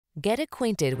Get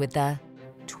acquainted with the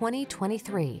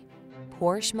 2023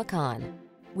 Porsche Macan.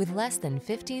 With less than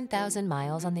 15,000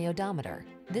 miles on the odometer,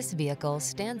 this vehicle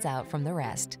stands out from the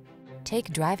rest.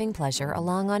 Take driving pleasure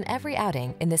along on every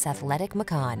outing in this athletic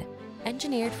Macan.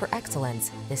 Engineered for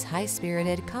excellence, this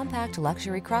high-spirited, compact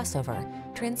luxury crossover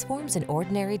transforms an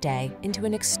ordinary day into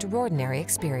an extraordinary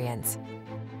experience.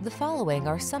 The following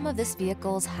are some of this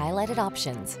vehicle's highlighted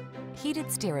options: heated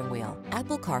steering wheel,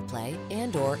 Apple CarPlay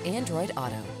and/or Android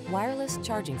Auto, wireless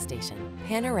charging station,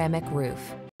 panoramic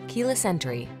roof, keyless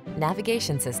entry,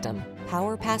 navigation system,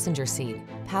 power passenger seat,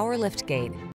 power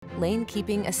liftgate, lane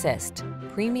keeping assist,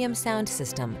 premium sound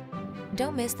system.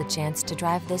 Don't miss the chance to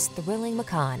drive this thrilling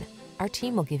Macan. Our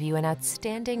team will give you an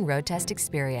outstanding road test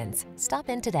experience. Stop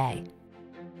in today.